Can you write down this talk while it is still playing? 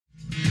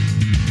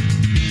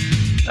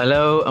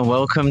Hello and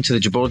welcome to the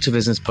Gibraltar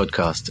Business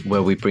Podcast,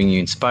 where we bring you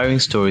inspiring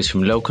stories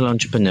from local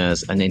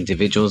entrepreneurs and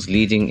individuals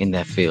leading in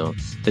their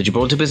fields. The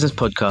Gibraltar Business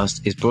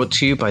Podcast is brought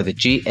to you by the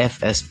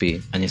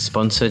GFSB and is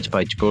sponsored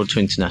by Gibraltar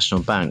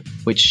International Bank,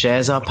 which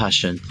shares our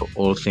passion for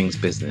all things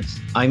business.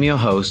 I'm your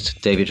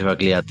host, David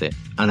Ragliate,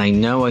 and I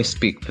know I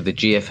speak for the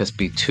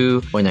GFSB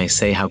too when I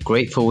say how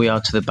grateful we are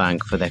to the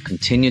bank for their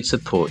continued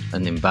support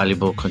and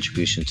invaluable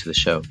contribution to the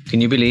show. Can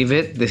you believe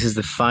it? This is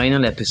the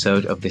final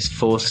episode of this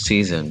fourth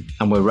season,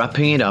 and we're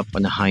wrapping it up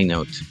on a high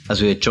note,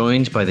 as we are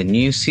joined by the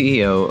new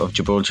CEO of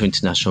Gibraltar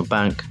International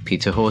Bank,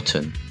 Peter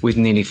Horton. With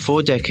nearly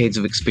 4 decades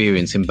of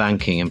experience in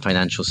banking and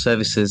financial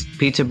services,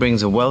 Peter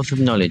brings a wealth of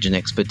knowledge and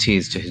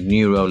expertise to his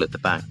new role at the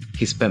bank.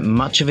 He spent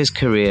much of his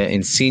career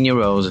in senior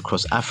roles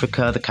across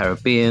Africa, the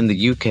Caribbean,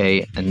 the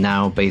UK, and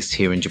now based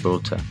here in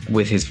Gibraltar.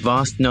 With his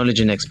vast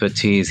knowledge and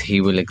expertise, he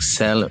will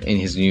excel in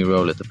his new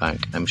role at the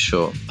bank, I'm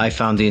sure. I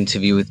found the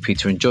interview with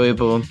Peter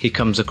enjoyable. He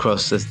comes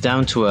across as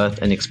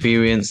down-to-earth and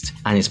experienced,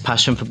 and his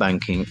passion for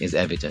banking is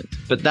evident.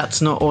 But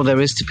that's not all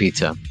there is to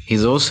Peter.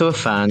 He's also a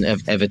fan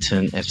of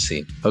Everton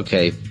FC.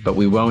 Okay, but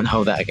we won't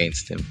hold that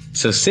against him.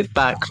 So sit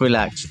back,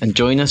 relax, and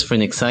join us for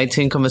an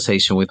exciting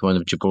conversation with one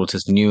of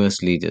Gibraltar's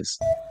newest leaders.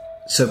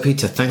 So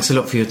Peter, thanks a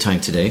lot for your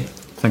time today.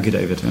 Thank you,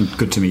 David, and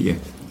good to meet you.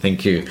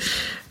 Thank you.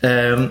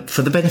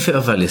 For the benefit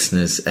of our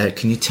listeners,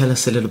 can you tell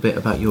us a little bit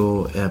about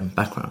your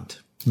background?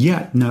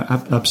 Yeah, no,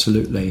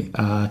 absolutely.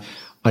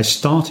 I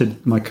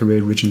started my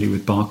career originally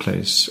with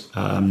Barclays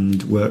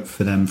and worked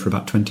for them for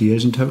about 20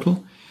 years in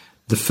total.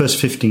 The first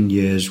 15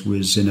 years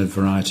was in a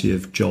variety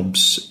of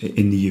jobs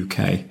in the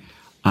UK,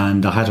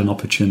 and I had an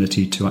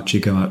opportunity to actually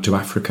go out to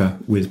Africa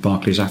with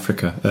Barclays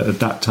Africa. At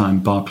that time,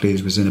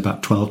 Barclays was in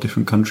about 12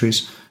 different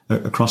countries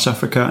across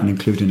Africa, and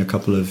including a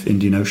couple of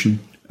Indian Ocean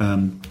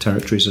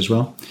territories as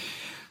well.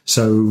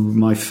 So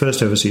my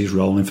first overseas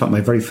role, in fact,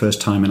 my very first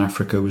time in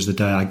Africa was the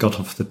day I got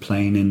off the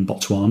plane in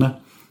Botswana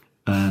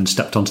and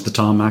stepped onto the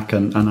tarmac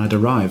and I'd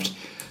arrived.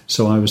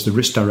 So I was the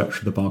risk director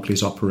of the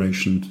Barclays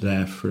operation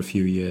there for a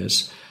few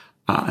years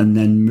and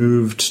then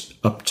moved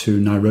up to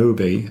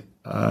Nairobi,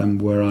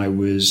 where I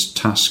was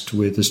tasked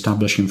with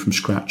establishing from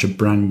scratch a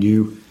brand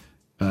new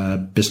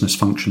business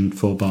function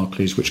for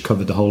Barclays, which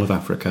covered the whole of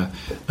Africa.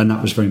 And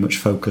that was very much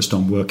focused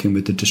on working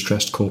with the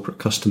distressed corporate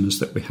customers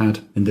that we had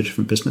in the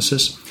different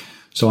businesses.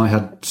 So I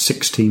had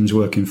 6 teams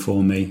working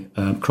for me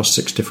across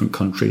 6 different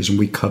countries, and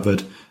we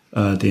covered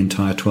the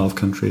entire 12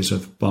 countries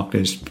of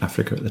Barclays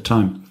Africa at the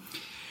time.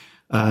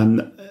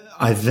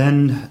 I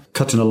then,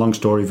 cutting a long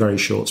story very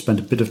short, spent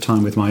a bit of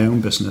time with my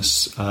own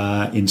business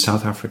in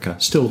South Africa,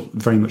 still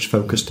very much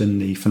focused in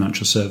the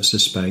financial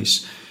services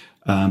space,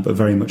 but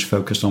very much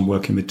focused on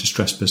working with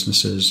distressed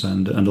businesses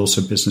and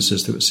also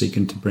businesses that were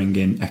seeking to bring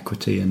in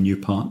equity and new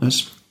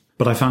partners.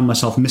 But I found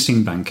myself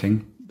missing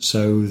banking,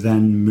 so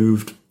then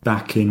moved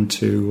back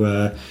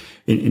into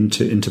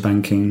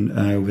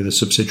banking with a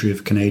subsidiary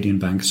of Canadian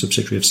Bank, a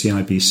subsidiary of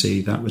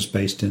CIBC that was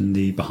based in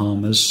the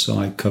Bahamas. So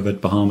I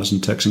covered Bahamas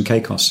and Turks and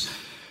Caicos.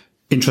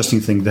 Interesting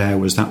thing there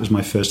was that was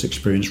my first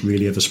experience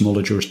really of a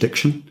smaller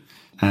jurisdiction.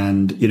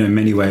 And, you know, in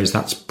many ways,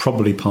 that's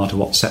probably part of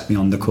what set me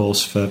on the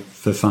course for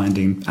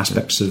finding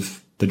aspects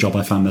of the job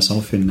I found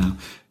myself in now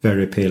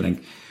very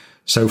appealing.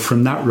 So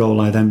from that role,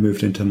 I then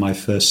moved into my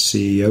first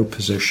CEO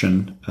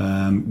position,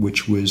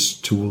 which was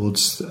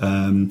towards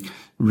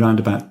around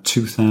about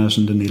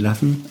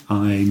 2011.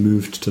 I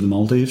moved to the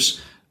Maldives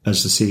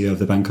as the CEO of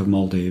the Bank of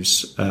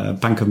Maldives.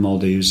 Bank of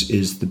Maldives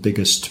is the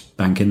biggest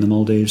bank in the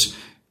Maldives,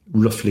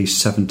 roughly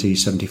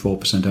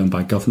 74% owned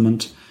by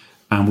government.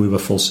 And we were a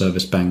full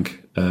service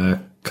bank,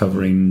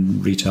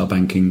 covering retail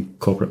banking,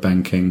 corporate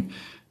banking,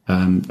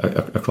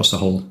 across the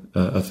whole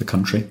of the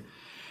country.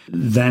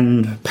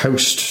 Then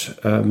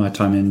post my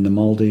time in the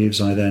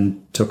Maldives, I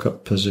then took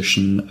up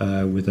position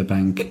with a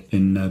bank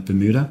in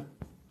Bermuda.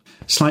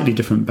 Slightly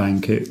different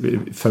bank.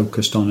 It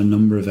focused on a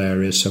number of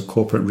areas, so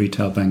corporate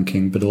retail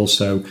banking, but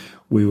also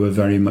we were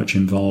very much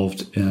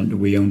involved, and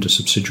we owned a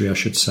subsidiary, I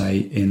should say,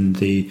 in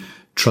the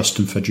trust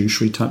and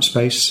fiduciary type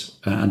space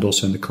and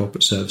also in the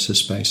corporate services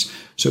space.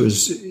 So it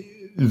was a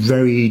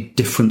very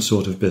different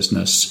sort of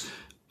business,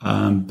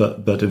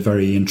 but a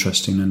very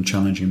interesting and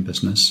challenging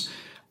business.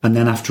 And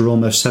then after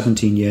almost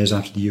 17 years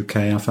out of the UK,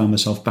 I found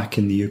myself back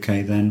in the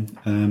UK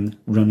then,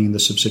 running the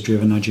subsidiary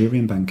of a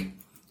Nigerian bank.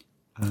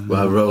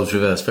 Well, roles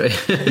reversed, right?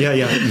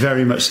 yeah,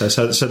 very much so.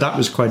 So that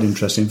was quite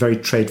interesting. Very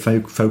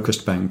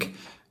trade-focused bank.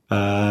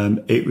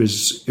 It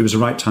was the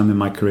right time in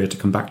my career to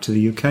come back to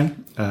the UK,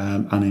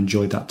 and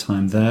enjoyed that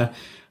time there.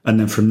 And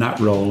then from that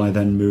role, I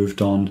then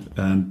moved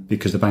on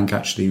because the bank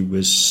actually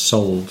was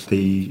sold.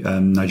 The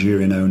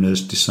Nigerian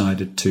owners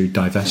decided to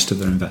divest of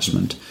their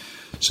investment.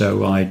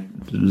 So I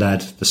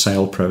led the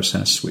sale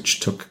process, which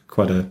took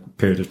quite a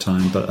period of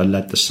time, but I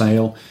led the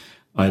sale.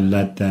 I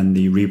led then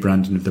the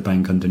rebranding of the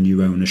bank under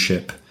new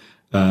ownership.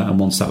 And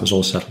once that was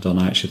all settled on,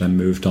 I actually then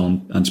moved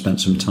on and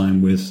spent some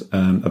time with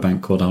a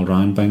bank called Al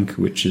Ryan Bank,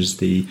 which is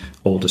the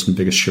oldest and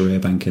biggest Sharia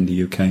bank in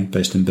the UK,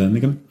 based in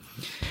Birmingham.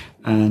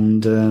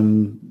 And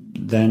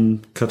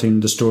then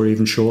cutting the story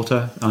even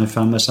shorter, I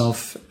found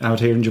myself out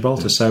here in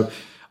Gibraltar. So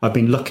I've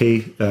been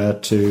lucky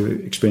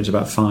to experience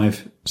about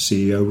 5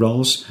 CEO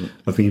roles.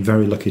 I've been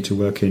very lucky to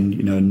work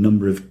in a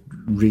number of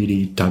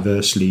really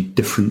diversely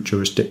different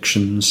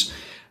jurisdictions.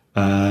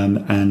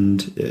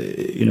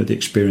 The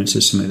experience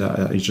is something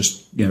that I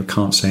just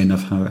can't say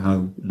enough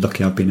how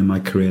lucky I've been in my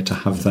career to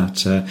have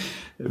that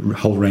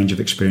whole range of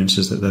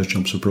experiences that those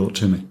jobs have brought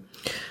to me.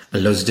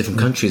 And loads of different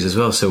countries as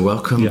well. So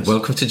welcome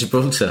to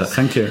Gibraltar.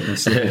 Thank you.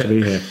 It's lovely to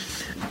be here.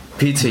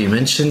 Peter, you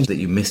mentioned that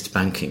you missed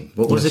banking.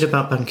 What was it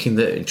about banking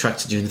that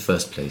attracted you in the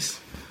first place?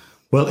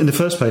 Well, in the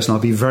first place, and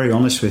I'll be very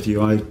honest with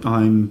you,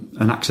 I'm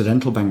an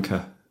accidental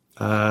banker.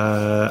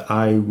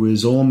 I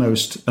was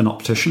almost an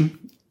optician,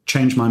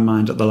 changed my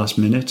mind at the last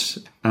minute,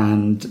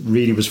 and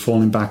really was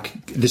falling back.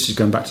 This is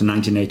going back to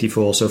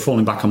 1984, so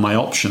falling back on my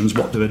options.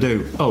 What do I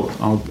do?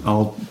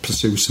 I'll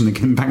pursue something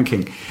in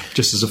banking,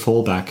 just as a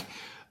fallback.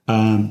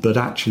 But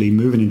actually,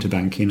 moving into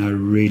banking, I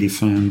really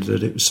found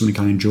that it was something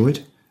I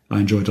enjoyed. I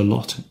enjoyed a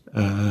lot,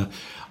 and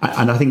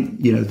I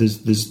think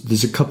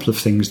there's a couple of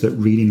things that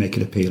really make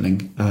it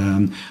appealing.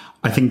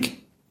 I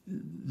think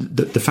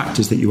the fact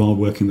is that you are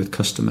working with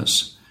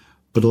customers,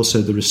 but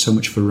also there is so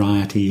much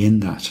variety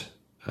in that.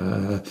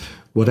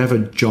 Whatever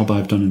job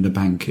I've done in the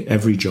bank,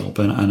 every job,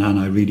 and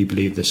I really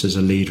believe this as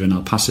a leader, and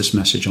I'll pass this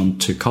message on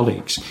to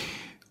colleagues.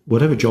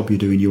 Whatever job you're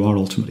doing, you are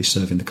ultimately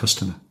serving the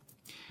customer.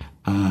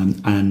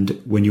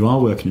 And when you are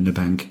working in a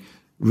bank,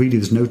 really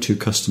there's no two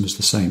customers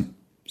the same.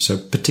 So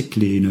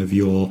particularly, if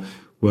you're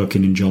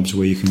working in jobs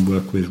where you can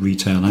work with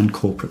retail and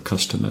corporate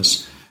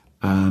customers,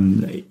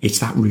 it's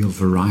that real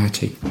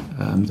variety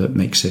that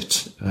makes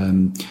it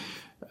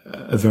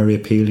a very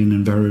appealing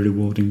and very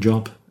rewarding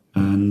job.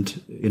 And,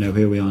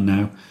 here we are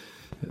now,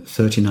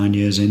 39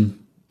 years in.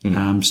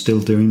 I'm still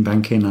doing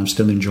banking. I'm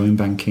still enjoying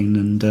banking.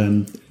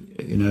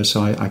 And,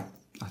 so I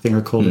think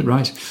I called it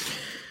right.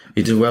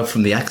 You do well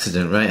from the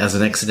accident, right? As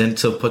an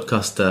accidental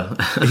podcaster,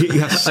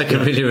 yes, I can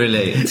really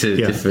relate to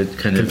different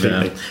kind of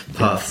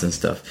paths and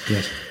stuff.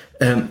 Yes.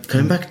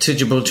 Coming back to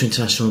Gibraltar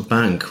International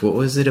Bank, what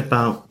was it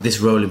about this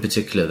role in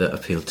particular that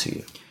appealed to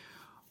you?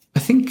 I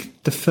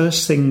think the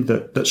first thing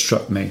that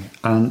struck me,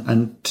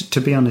 and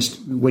to be honest,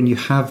 when you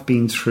have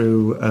been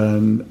through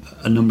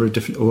a number of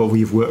different, or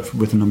you've worked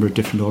with a number of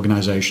different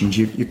organisations,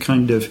 you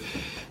kind of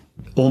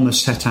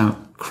almost set out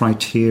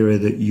criteria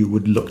that you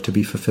would look to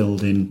be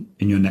fulfilled in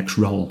your next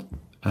role.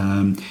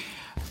 And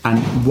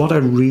what I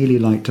really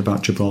liked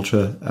about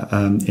Gibraltar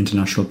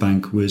International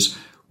Bank was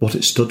what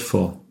it stood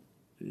for.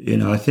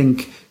 I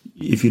think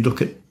if you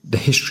look at the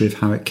history of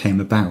how it came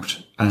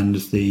about and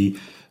the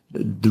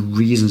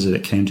reasons that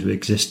it came to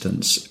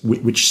existence,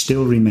 which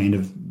still remain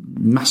a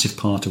massive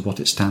part of what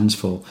it stands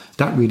for,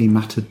 that really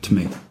mattered to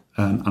me.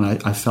 And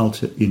I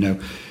felt,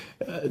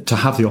 to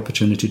have the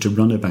opportunity to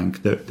run a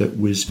bank that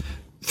was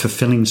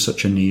fulfilling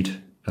such a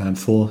need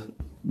for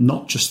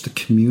not just the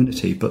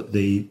community, but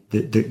the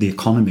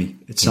economy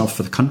itself,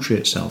 for the country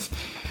itself,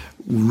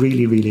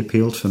 really, really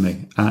appealed for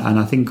me. And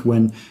I think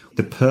when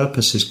the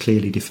purpose is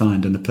clearly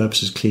defined, and the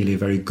purpose is clearly a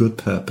very good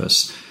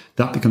purpose,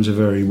 that becomes a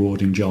very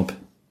rewarding job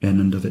in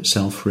and of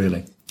itself,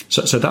 really.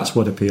 So that's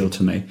what appealed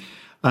to me.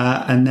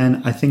 And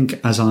then I think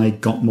as I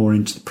got more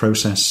into the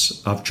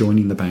process of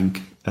joining the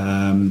bank,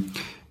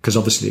 because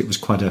obviously it was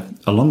quite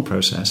a long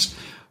process,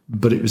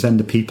 but it was then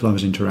the people I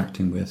was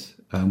interacting with,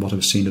 what I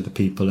was seeing of the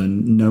people,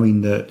 and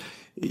knowing that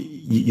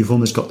you've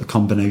almost got the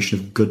combination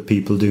of good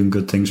people doing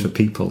good things for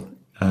people,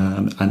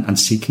 and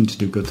seeking to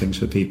do good things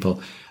for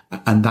people.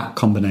 And that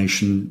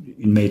combination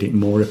made it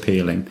more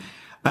appealing.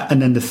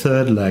 And then the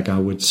third leg, I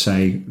would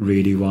say,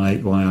 really why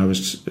I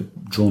was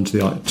drawn to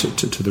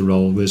the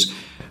role was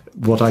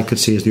what I could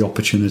see as the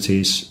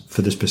opportunities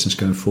for this business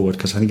going forward,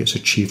 because I think it's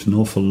achieved an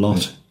awful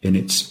lot in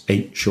its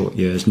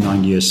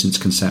 9 years since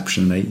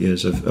conception, 8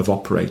 years of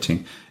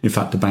operating. In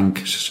fact, the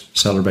bank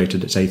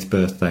celebrated its 8th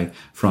birthday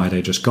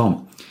Friday just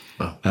gone.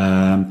 Wow.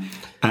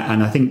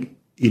 And I think,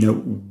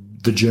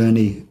 the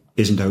journey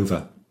isn't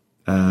over.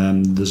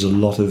 There's a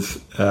lot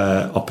of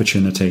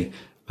opportunity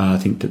I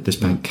think that this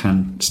bank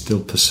can still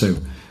pursue.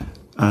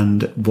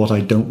 And what I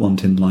don't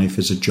want in life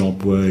is a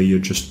job where you're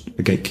just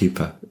a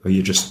gatekeeper or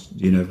you're just,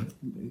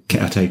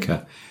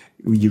 caretaker.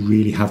 You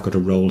really have got a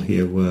role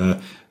here where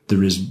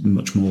there is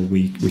much more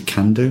we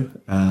can do,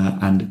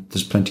 and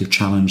there's plenty of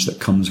challenge that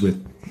comes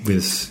with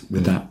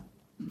that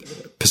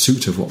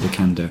pursuit of what we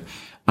can do.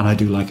 And I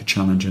do like a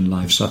challenge in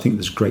life, so I think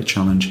there's great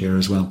challenge here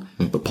as well,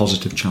 but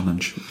positive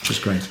challenge, which is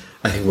great.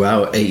 I think,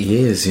 wow, 8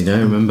 years, I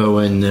remember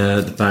when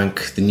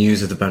the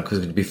news of the bank was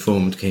going to be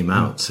formed came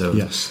out. So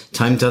yes.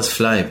 Time does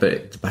fly,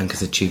 but the bank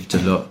has achieved a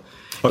lot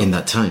in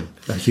that time.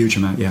 A huge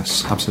amount,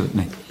 yes,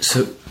 absolutely.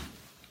 So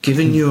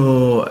given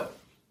your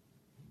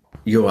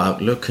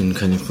outlook and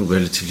kind of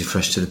relatively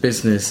fresh to the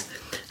business,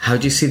 how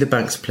do you see the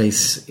bank's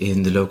place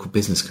in the local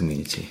business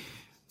community?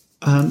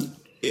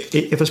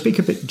 If I speak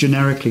a bit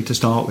generically to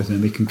start with,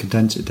 and we can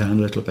condense it down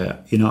a little bit,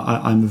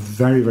 I'm a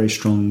very, very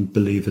strong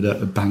believer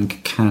that a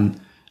bank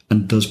can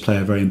and does play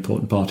a very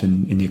important part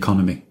in the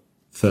economy.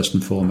 first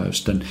and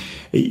foremost. And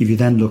if you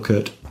then look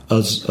at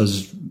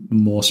us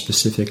more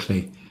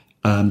specifically,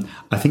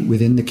 I think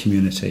within the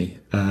community,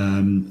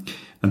 and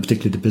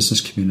particularly the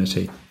business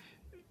community,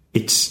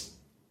 it's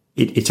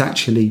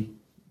actually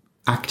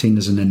acting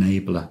as an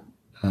enabler.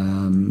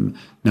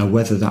 Now,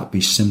 whether that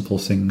be simple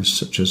things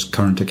such as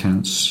current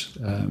accounts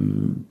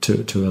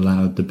to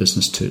allow the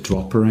business to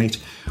operate,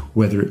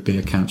 whether it be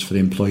accounts for the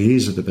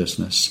employees of the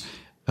business,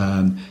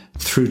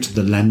 through to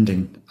the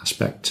lending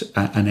aspect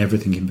and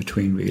everything in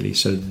between, really.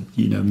 So,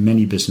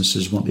 many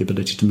businesses want the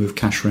ability to move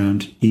cash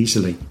around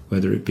easily,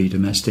 whether it be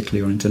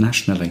domestically or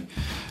internationally.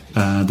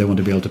 They want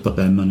to be able to put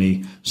their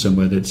money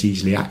somewhere that's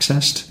easily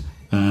accessed,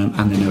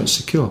 and they know it's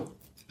secure.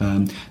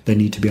 They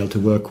need to be able to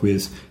work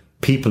with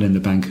people in the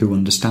bank who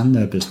understand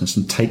their business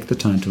and take the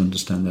time to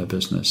understand their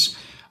business.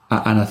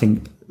 And I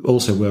think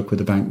also work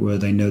with a bank where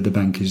they know the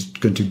bank is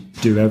going to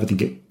do everything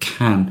it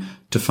can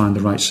to find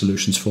the right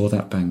solutions for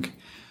that bank.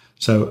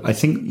 So I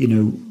think,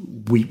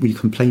 we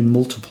can play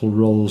multiple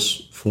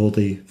roles for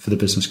the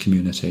business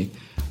community.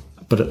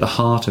 But at the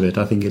heart of it,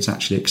 I think it's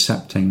actually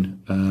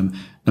accepting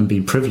and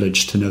being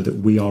privileged to know that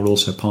we are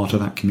also part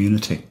of that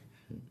community.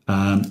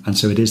 And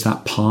so it is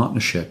that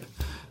partnership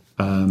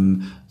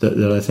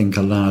that I think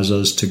allows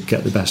us to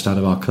get the best out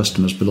of our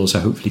customers, but also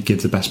hopefully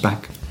give the best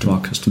back to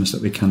our customers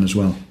that we can as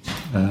well.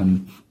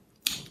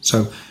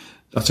 So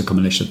that's a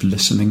combination of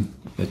listening.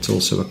 It's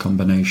also a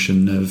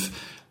combination of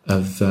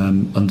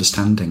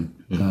understanding.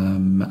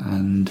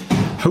 And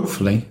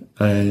hopefully,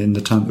 in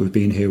the time that we've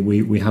been here,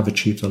 we have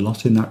achieved a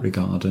lot in that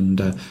regard.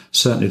 And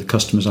certainly the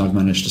customers I've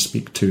managed to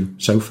speak to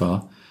so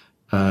far,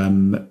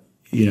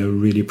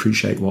 really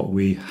appreciate what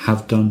we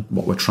have done,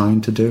 what we're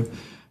trying to do.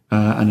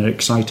 And are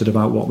excited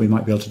about what we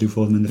might be able to do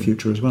for them in the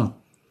future as well.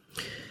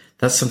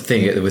 That's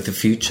something with the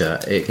future.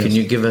 Can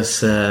you give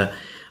us an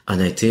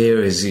idea?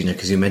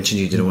 Because you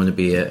mentioned you didn't want to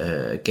be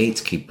a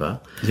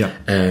gatekeeper. Yeah.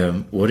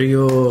 What are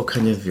your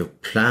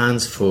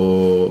plans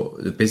for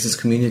the business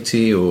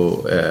community,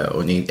 or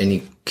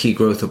any key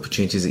growth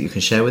opportunities that you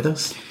can share with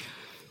us?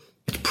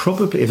 It's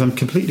probably, if I'm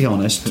completely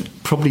honest,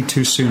 probably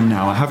too soon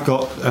now. I have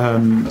got,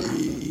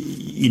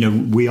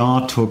 we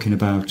are talking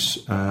about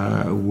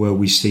where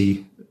we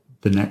see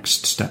the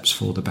next steps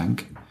for the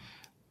bank.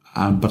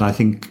 But I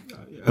think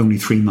only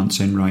 3 months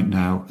in right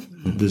now,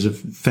 there's a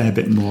fair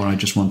bit more I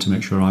just want to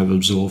make sure I've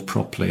absorbed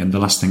properly. And the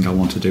last thing I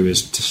want to do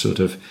is to sort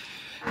of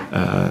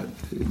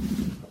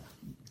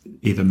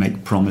either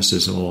make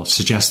promises or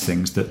suggest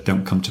things that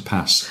don't come to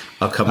pass.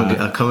 I'll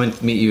come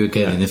and meet you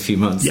again in a few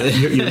months. Yeah,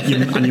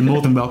 and you're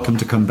more than welcome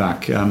to come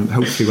back.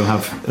 Hopefully we'll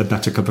have a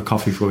better cup of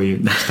coffee for you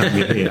next time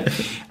you're here.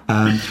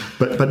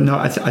 But no,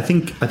 I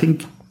think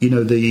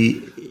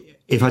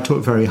if I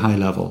talk very high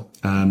level,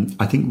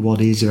 I think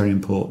what is very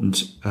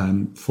important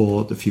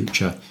for the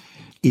future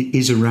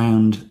is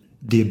around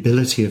the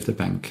ability of the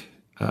bank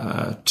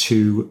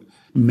to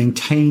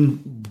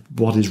maintain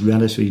what is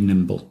relatively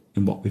nimble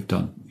in what we've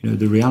done.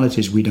 The reality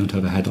is we don't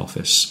have a head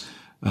office.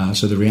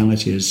 So the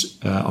reality is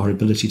our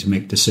ability to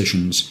make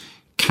decisions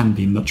can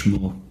be much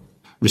more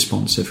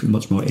responsive,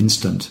 much more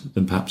instant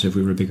than perhaps if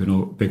we were a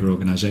bigger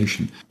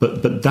organisation.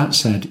 But that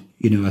said,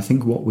 I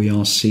think what we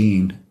are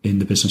seeing in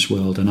the business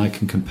world, and I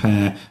can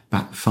compare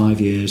back 5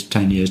 years,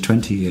 10 years,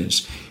 20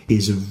 years,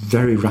 is a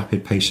very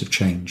rapid pace of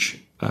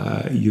change.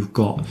 You've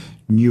got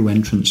new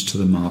entrants to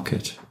the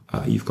market.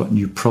 You've got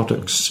new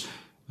products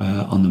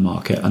on the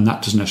market, and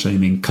that doesn't necessarily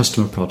mean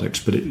customer products,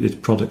 but it's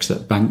products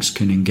that banks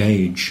can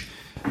engage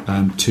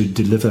to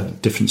deliver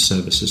different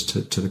services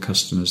to the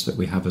customers that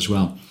we have as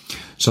well.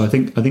 So I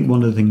think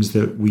one of the things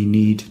that we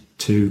need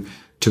to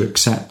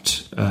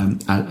accept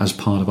as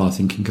part of our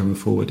thinking going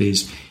forward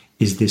is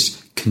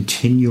this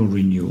continual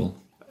renewal.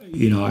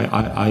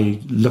 I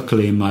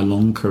luckily in my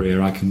long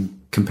career I can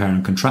compare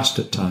and contrast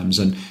at times,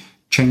 and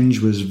change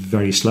was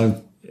very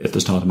slow at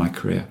the start of my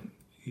career.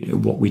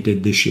 What we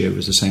did this year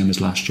was the same as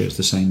last year, it's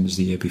the same as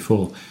the year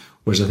before.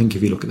 Whereas I think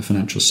if you look at the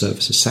financial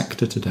services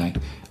sector today,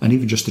 and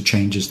even just the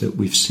changes that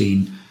we've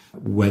seen,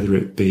 whether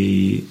it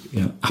be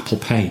Apple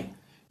Pay,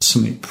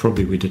 something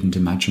probably we didn't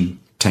imagine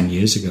 10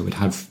 years ago we'd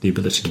have the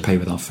ability to pay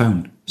with our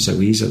phone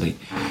so easily.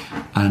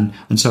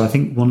 And so I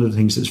think one of the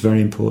things that's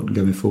very important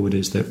going forward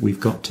is that we've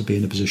got to be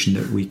in a position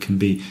that we can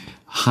be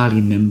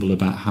highly nimble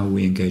about how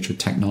we engage with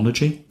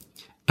technology,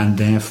 and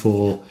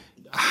therefore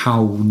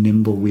how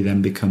nimble we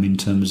then become in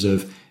terms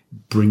of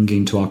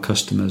bringing to our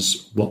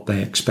customers what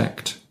they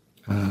expect.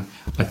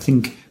 I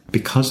think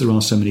because there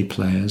are so many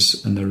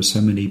players and there are so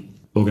many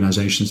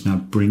organisations now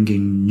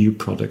bringing new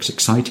products,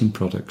 exciting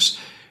products,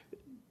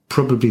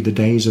 probably the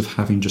days of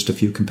having just a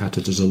few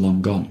competitors are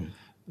long gone.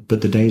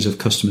 But the days of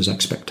customers'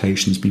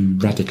 expectations being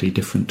radically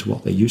different to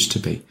what they used to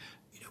be.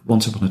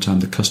 Once upon a time,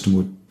 the customer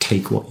would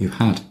take what you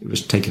had. It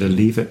was take it or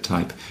leave it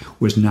type,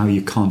 whereas now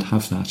you can't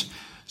have that.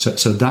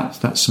 So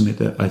that's something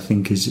that I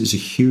think is a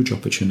huge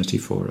opportunity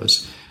for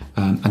us.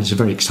 And it's a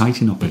very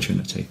exciting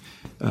opportunity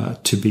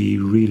to be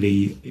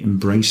really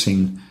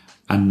embracing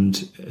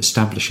and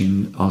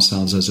establishing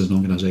ourselves as an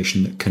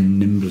organisation that can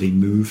nimbly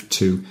move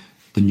to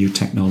the new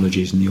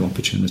technologies and new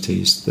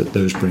opportunities that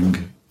those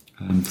bring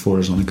for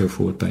us on a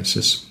go-forward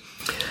basis.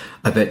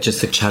 I bet just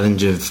the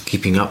challenge of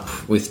keeping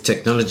up with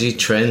technology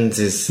trends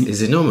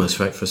is enormous,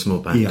 right, for a small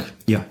bank?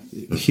 Yeah,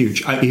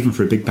 huge. Even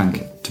for a big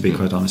bank, to be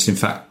quite honest. In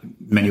fact, in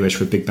many ways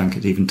for a big bank,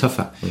 it's even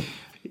tougher.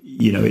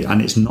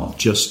 And it's not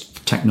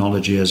just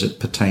technology as it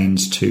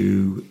pertains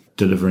to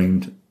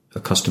delivering a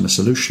customer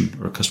solution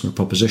or a customer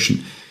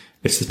proposition.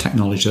 It's the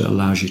technology that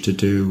allows you to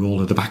do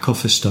all of the back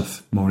office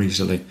stuff more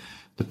easily,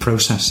 the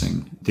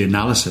processing, the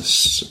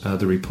analysis,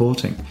 the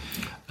reporting.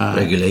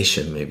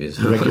 Regulation, maybe.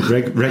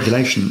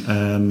 Regulation.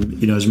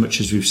 As much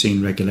as we've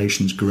seen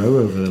regulations grow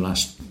over the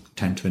last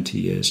 10, 20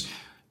 years,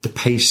 the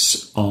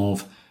pace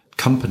of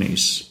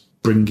companies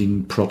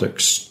bringing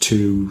products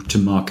to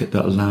market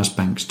that allows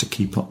banks to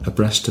keep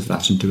abreast of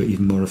that and do it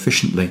even more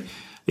efficiently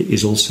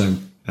is also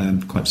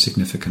quite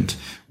significant.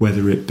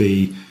 Whether it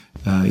be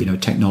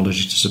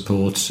technology to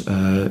support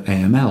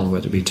AML,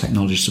 whether it be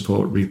technology to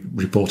support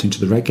reporting to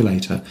the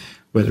regulator,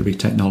 whether it be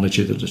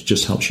technology that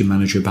just helps you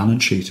manage your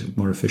balance sheet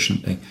more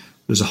efficiently.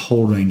 There's a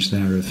whole range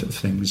there of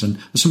things. And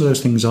some of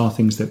those things are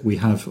things that we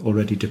have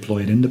already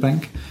deployed in the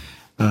bank.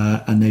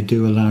 And they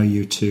do allow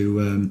you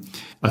to,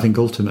 I think,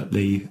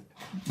 ultimately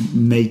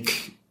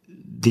make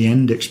the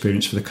end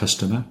experience for the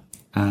customer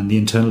and the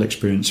internal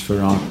experience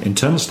for our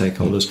internal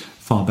stakeholders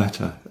far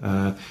better.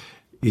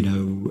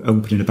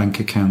 Opening a bank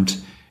account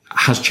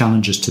has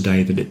challenges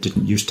today that it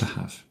didn't used to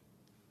have.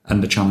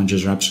 And the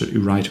challenges are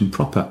absolutely right and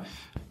proper.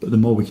 But the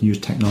more we can use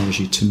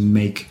technology to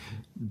make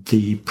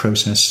the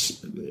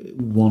process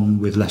one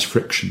with less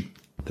friction,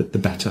 the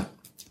better,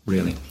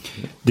 really.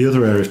 The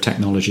other area of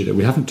technology that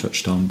we haven't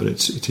touched on, but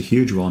it's a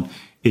huge one,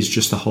 is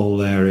just the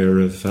whole area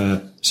of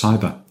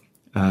cyber,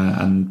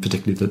 and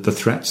particularly the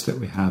threats that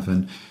we have.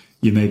 And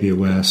you may be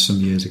aware some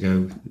years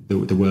ago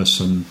there were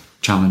some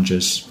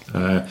challenges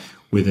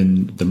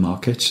within the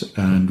market,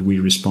 and we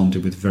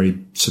responded with very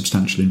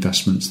substantial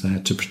investments there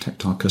to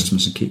protect our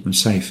customers and keep them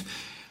safe.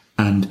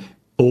 And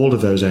all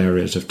of those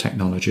areas of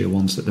technology are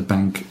ones that the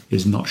bank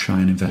is not shy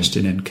in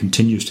investing in,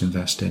 continues to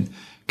invest in,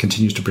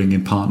 continues to bring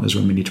in partners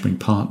when we need to bring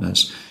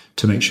partners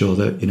to make sure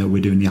that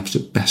we're doing the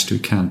absolute best we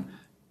can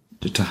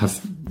to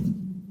have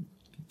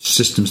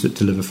systems that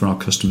deliver for our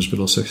customers, but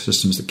also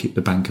systems that keep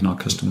the bank and our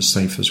customers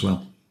safe as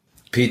well.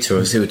 Peter,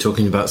 obviously we're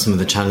talking about some of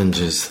the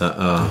challenges that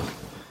are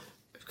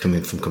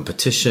coming from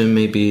competition,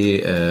 maybe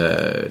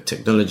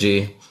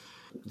technology,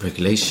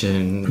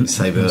 regulation,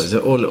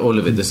 cyber, all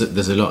of it.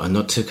 There's a lot, and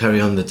not to carry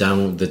on the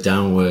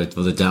downward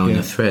or the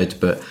downer thread,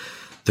 but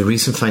the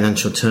recent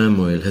financial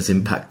turmoil has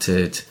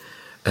impacted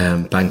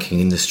banking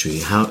industry.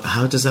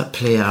 How does that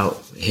play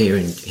out here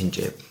in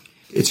Gib?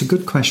 It's a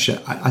good question.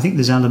 I think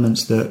there's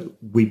elements that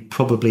we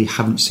probably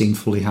haven't seen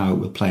fully how it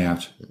will play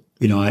out.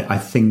 I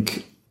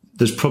think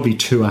there's probably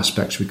two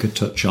aspects we could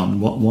touch on.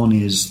 One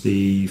is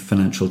the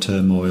financial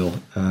turmoil,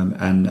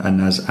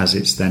 and as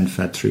it's then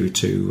fed through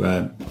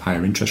to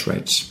higher interest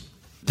rates.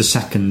 The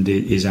second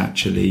is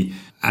actually,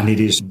 and it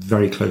is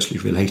very closely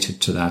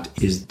related to that,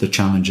 is the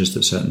challenges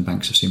that certain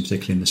banks have seen,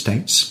 particularly in the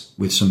States,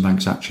 with some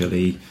banks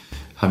actually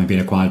having been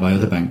acquired by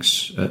other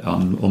banks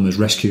on almost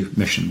rescue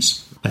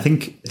missions. I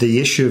think the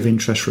issue of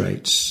interest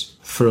rates,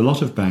 for a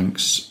lot of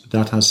banks,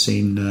 that has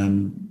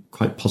seen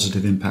quite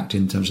positive impact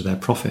in terms of their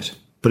profit.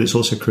 But it's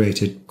also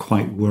created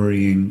quite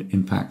worrying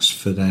impacts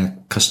for their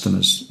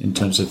customers in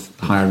terms of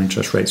higher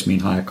interest rates mean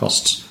higher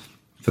costs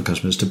for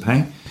customers to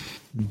pay.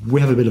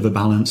 We have a bit of a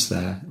balance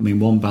there. I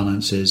mean, one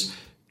balance is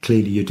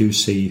clearly you do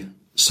see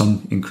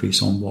some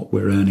increase on what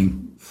we're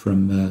earning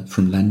from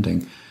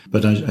lending.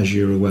 But as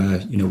you're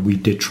aware, we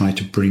did try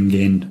to bring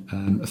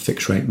in a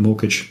fixed rate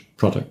mortgage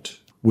product,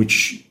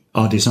 which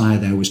our desire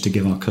there was to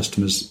give our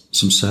customers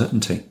some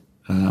certainty,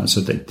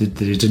 so that they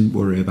didn't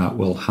worry about,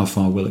 well, how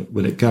far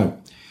will it go?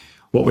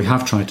 What we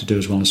have tried to do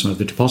as well as some of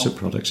the deposit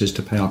products is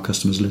to pay our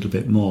customers a little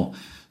bit more.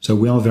 So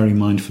we are very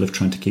mindful of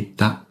trying to keep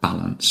that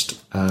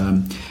balanced.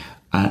 And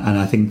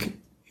I think,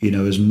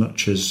 as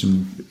much as,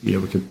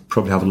 we could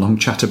probably have a long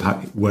chat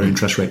about where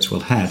interest rates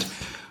will head,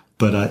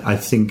 but I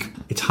think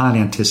it's highly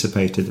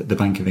anticipated that the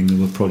Bank of England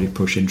will probably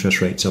push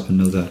interest rates up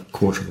another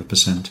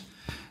 0.25%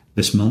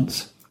 this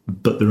month.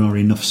 But there are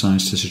enough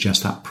signs to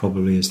suggest that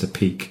probably is the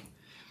peak.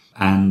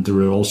 And there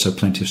are also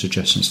plenty of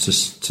suggestions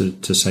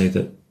to say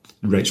that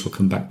rates will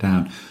come back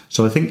down.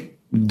 So I think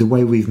the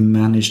way we've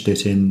managed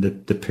it in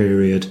the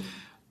period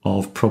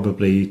of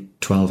probably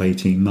 12,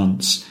 18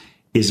 months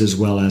is as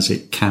well as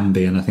it can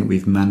be. And I think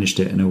we've managed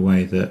it in a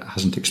way that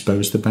hasn't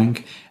exposed the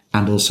bank,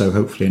 and also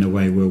hopefully in a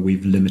way where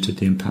we've limited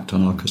the impact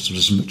on our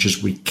customers as much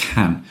as we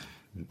can.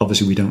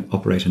 Obviously, we don't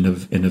operate in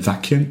a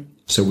vacuum,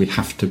 so we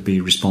have to be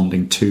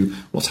responding to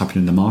what's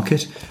happening in the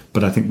market.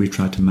 But I think we've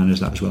tried to manage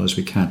that as well as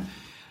we can.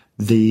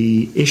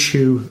 The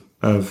issue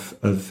of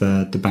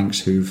the banks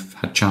who've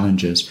had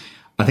challenges,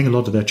 I think a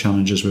lot of their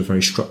challenges were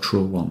very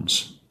structural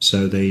ones.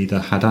 So they either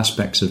had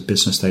aspects of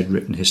business they'd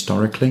written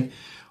historically,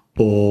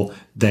 or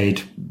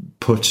they'd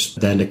put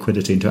their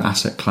liquidity into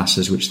asset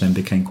classes which then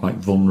became quite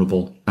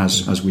vulnerable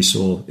as we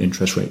saw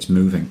interest rates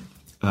moving.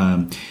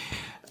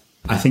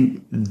 I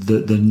think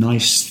the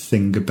nice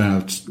thing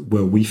about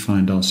where we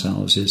find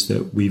ourselves is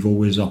that we've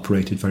always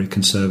operated very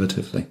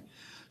conservatively.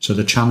 So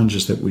the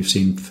challenges that we've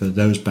seen for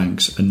those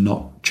banks are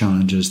not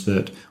challenges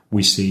that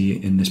we see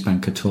in this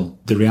bank at all.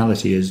 The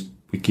reality is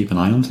we keep an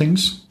eye on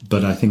things,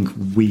 but I think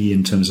we,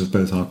 in terms of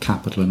both our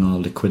capital and our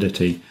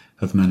liquidity,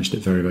 have managed it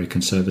very, very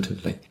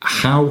conservatively.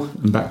 How,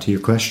 and back to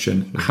your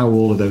question, how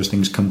all of those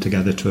things come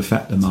together to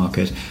affect the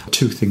market,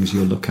 two things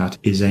you'll look at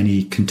is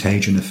any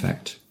contagion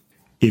effect.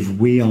 If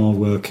we are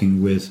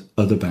working with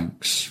other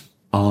banks,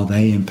 are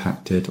they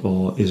impacted,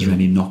 or is there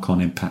any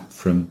knock-on impact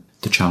from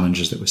the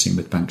challenges that we're seeing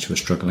with banks who are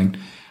struggling?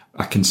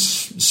 I can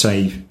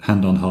say,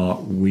 hand on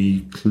heart,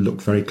 we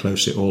look very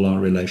closely at all our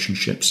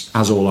relationships,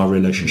 as all our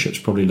relationships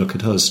probably look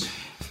at us,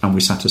 and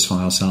we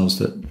satisfy ourselves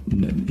that,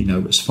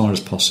 as far as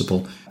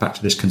possible, back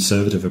to this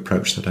conservative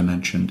approach that I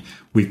mentioned,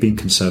 we've been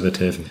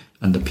conservative,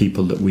 and the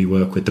people that we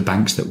work with, the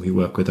banks that we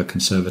work with, are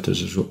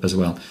conservatives as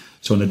well.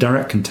 So on a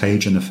direct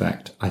contagion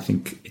effect, I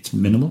think it's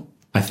minimal.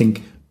 I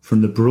think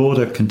from the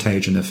broader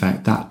contagion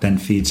effect, that then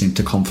feeds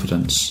into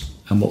confidence.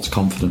 And what's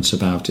confidence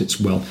about? It's,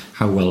 well,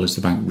 how well is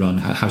the bank run?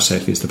 How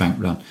safely is the bank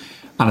run?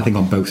 And I think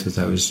on both of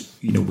those,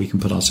 we can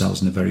put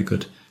ourselves in a very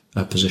good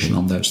position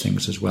on those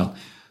things as well.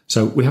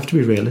 So we have to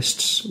be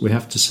realists. We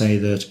have to say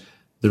that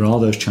there are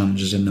those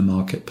challenges in the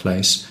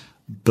marketplace,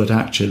 but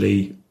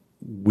actually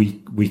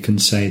we can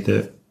say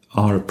that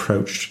our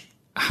approach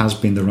has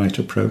been the right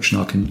approach,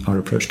 and our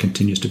approach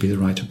continues to be the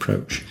right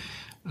approach.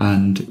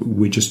 And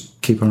we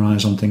just keep our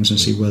eyes on things and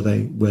see where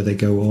they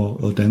go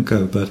or don't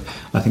go. But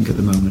I think at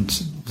the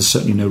moment, there's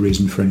certainly no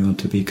reason for anyone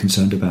to be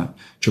concerned about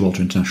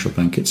Gibraltar International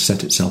Bank. It's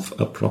set itself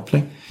up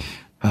properly.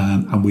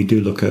 And we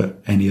do look at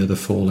any other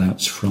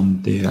fallouts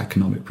from the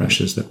economic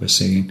pressures that we're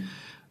seeing.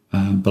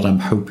 But I'm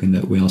hoping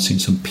that we are seeing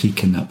some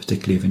peak in that,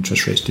 particularly if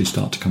interest rates do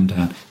start to come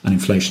down and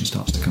inflation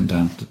starts to come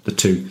down. The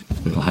two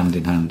go hand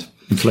in hand.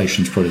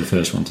 Inflation's probably the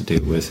first one to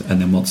deal with.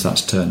 And then once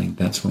that's turning,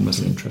 that's when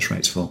the interest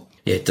rates fall.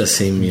 Yeah, it does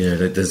seem,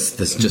 that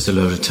there's just a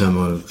lot of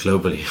turmoil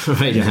globally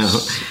right now.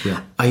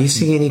 Yeah. Are you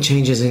seeing any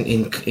changes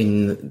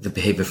in the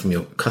behaviour from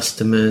your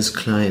customers,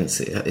 clients?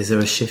 Is there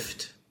a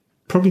shift?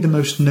 Probably the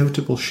most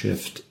notable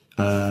shift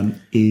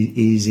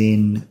is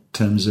in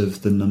terms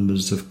of the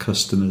numbers of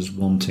customers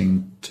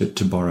wanting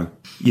to borrow.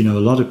 A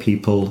lot of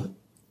people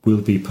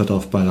will be put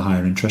off by the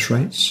higher interest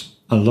rates.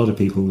 A lot of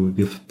people will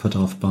be put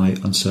off by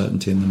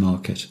uncertainty in the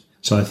market.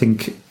 So I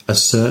think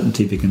as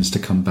certainty begins to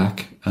come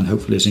back, and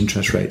hopefully as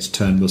interest rates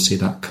turn, we'll see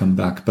that come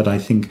back. But I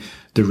think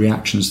the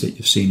reactions that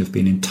you've seen have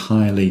been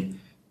entirely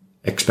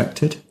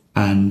expected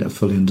and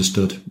fully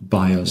understood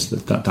by us,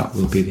 that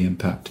will be the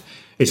impact.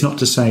 It's not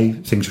to say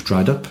things have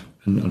dried up,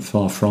 and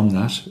far from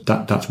that.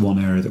 That's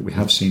one area that we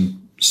have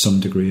seen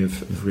some degree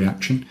of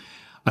reaction.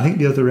 I think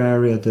the other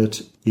area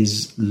that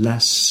is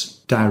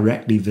less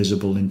directly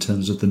visible in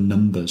terms of the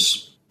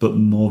numbers, but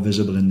more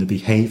visible in the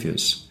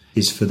behaviours,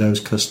 is for those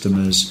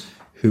customers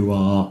who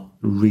are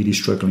really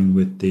struggling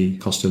with the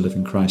cost of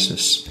living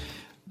crisis.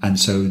 And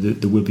so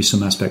there will be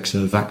some aspects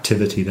of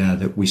activity there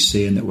that we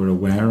see and that we're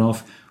aware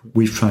of.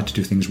 We've tried to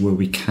do things where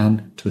we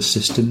can to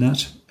assist in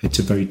that. It's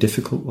a very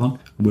difficult one.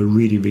 We're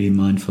really, really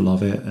mindful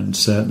of it. And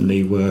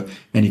certainly where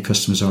any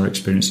customers are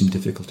experiencing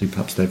difficulty,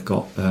 perhaps they've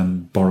got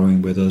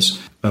borrowing with us,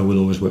 we'll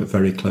always work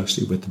very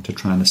closely with them to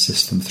try and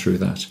assist them through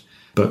that.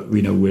 But,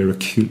 we're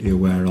acutely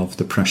aware of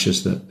the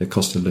pressures that the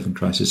cost of living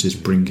crisis is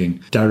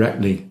bringing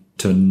directly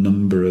to a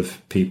number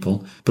of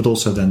people, but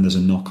also then there's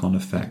a knock-on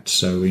effect.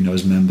 So,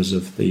 as members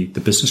of the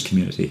business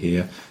community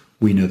here,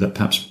 we know that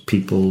perhaps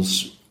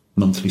people's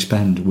monthly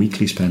spend,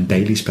 weekly spend,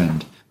 daily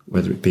spend,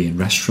 whether it be in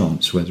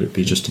restaurants, whether it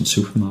be just in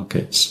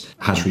supermarkets,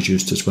 has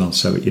reduced as well.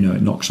 So, it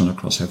knocks on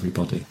across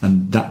everybody.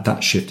 And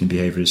that shift in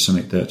behaviour is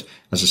something that,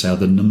 as I say,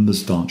 the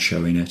numbers aren't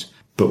showing it,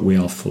 but we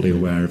are fully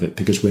aware of it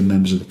because we're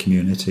members of the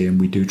community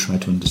and we do try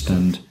to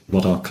understand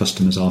what our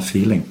customers are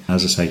feeling.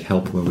 As I say,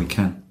 help where we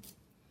can.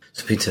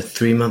 So Peter,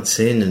 3 months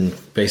in,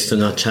 and based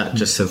on our chat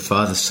just so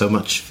far, there's so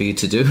much for you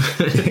to do.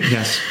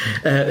 Yes.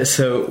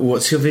 So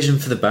what's your vision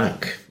for the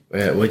bank?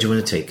 Where do you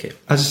want to take it?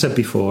 As I said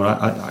before,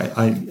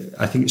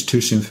 I think it's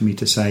too soon for me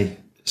to say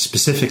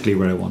specifically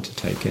where I want to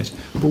take it.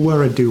 But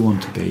where I do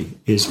want to be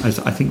is,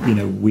 I think,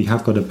 we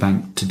have got a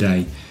bank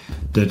today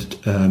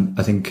that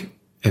I think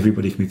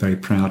everybody can be very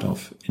proud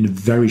of. In a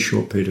very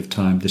short period of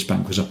time, this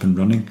bank was up and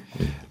running,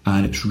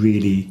 and it's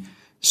really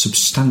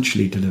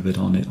substantially delivered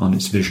on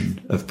its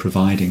vision of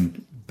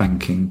providing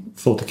banking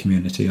for the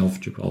community of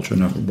Gibraltar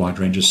and a wide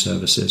range of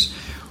services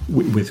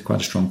with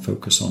quite a strong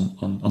focus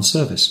on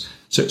service.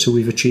 So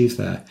we've achieved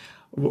there.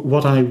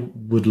 What I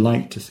would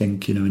like to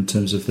think, in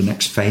terms of the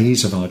next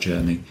phase of our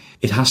journey,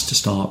 it has to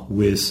start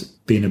with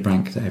being a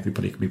bank that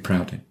everybody can be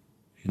proud in.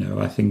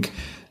 I think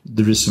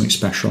there is something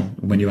special.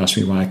 When you ask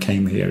me why I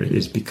came here, it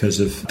is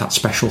because of that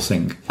special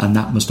thing, and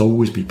that must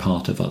always be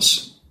part of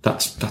us.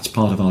 That's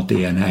part of our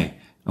DNA.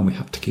 And we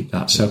have to keep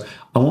that. So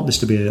I want this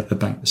to be a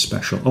bank that's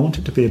special. I want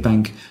it to be a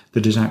bank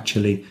that is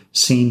actually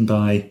seen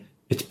by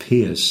its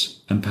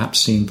peers and perhaps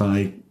seen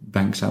by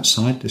banks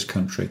outside this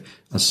country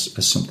as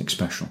something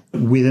special.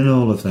 Within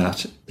all of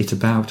that, it's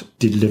about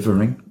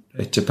delivering.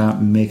 It's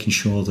about making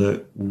sure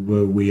that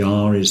where we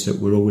are is that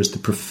we're always the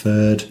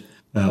preferred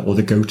or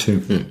the go-to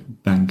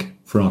bank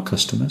for our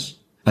customers.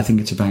 I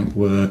think it's a bank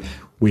where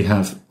we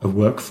have a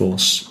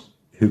workforce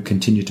who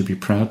continue to be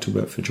proud to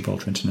work for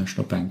Gibraltar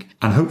International Bank,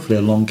 and hopefully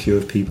a long queue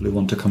of people who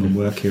want to come and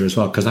work here as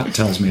well, because that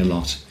tells me a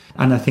lot.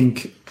 And I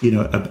think,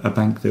 a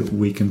bank that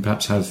we can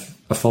perhaps have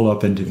a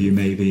follow-up interview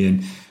maybe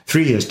in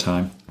 3 years'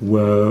 time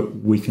where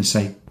we can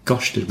say,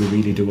 gosh, did we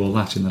really do all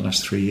that in the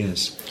last 3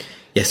 years?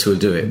 Yes, we'll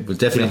do it. We'll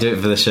definitely do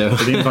it for the show.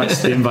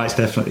 The invite's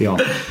definitely on.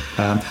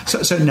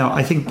 So no,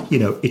 I think,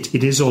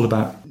 it is all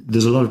about,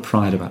 there's a lot of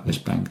pride about this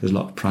bank. There's a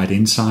lot of pride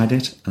inside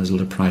it, and there's a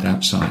lot of pride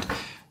outside.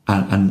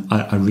 And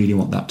I really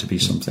want that to be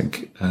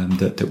something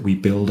that we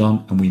build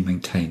on and we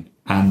maintain.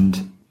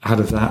 And out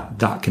of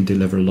that can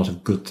deliver a lot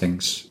of good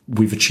things.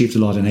 We've achieved a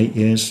lot in 8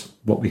 years.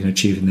 What we can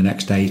achieve in the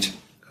next 8,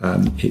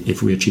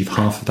 if we achieve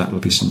half of that, will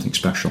be something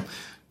special.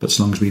 But as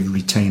long as we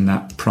retain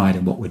that pride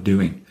in what we're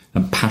doing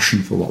and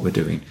passion for what we're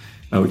doing,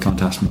 we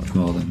can't ask much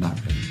more than that.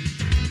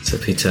 So,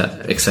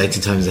 Peter,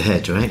 exciting times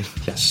ahead, right?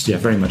 Yes, yeah,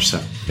 very much so.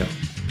 Yeah.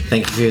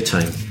 Thank you for your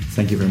time.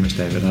 Thank you very much,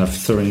 David. And I've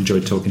thoroughly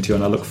enjoyed talking to you,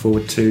 and I look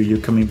forward to you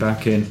coming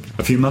back in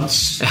a few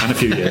months and a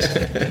few years.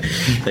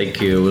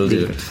 Thank you, will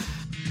do.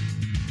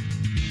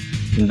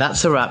 And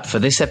that's a wrap for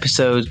this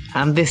episode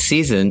and this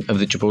season of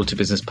the Gibraltar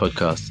Business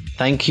Podcast.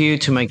 Thank you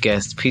to my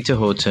guest, Peter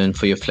Horton,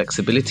 for your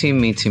flexibility in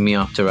meeting me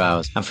after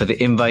hours and for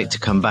the invite to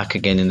come back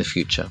again in the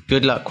future.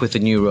 Good luck with the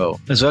new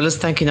role. As well as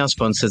thanking our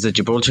sponsors at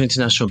Gibraltar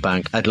International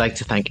Bank, I'd like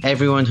to thank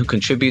everyone who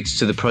contributes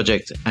to the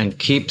project and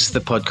keeps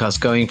the podcast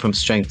going from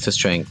strength to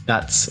strength.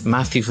 That's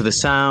Matthew for the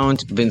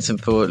sound,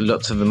 Vincent for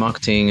lots of the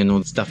marketing and all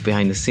the stuff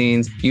behind the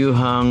scenes, Yu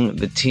Hung,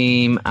 the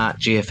team at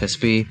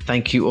GFSB.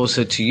 Thank you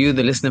also to you,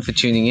 the listener, for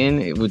tuning in.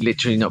 It would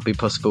literally not be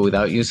possible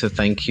without you, so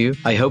thank you.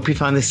 I hope you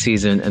found this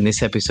season and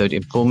this episode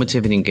informative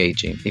and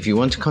engaging. If you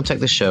want to contact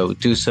the show,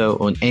 do so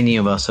on any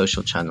of our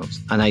social channels,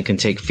 and I can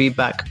take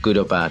feedback, good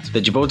or bad. The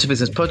Gibraltar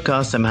Business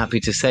Podcast, I'm happy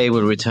to say,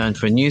 will return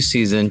for a new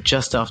season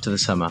just after the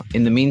summer.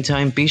 In the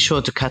meantime, be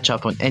sure to catch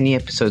up on any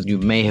episodes you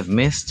may have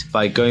missed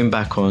by going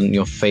back on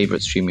your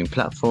favorite streaming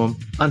platform.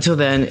 Until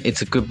then,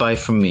 it's a goodbye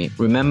from me.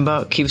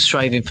 Remember, keep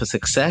striving for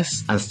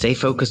success and stay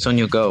focused on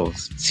your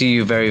goals. See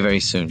you very,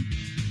 very soon.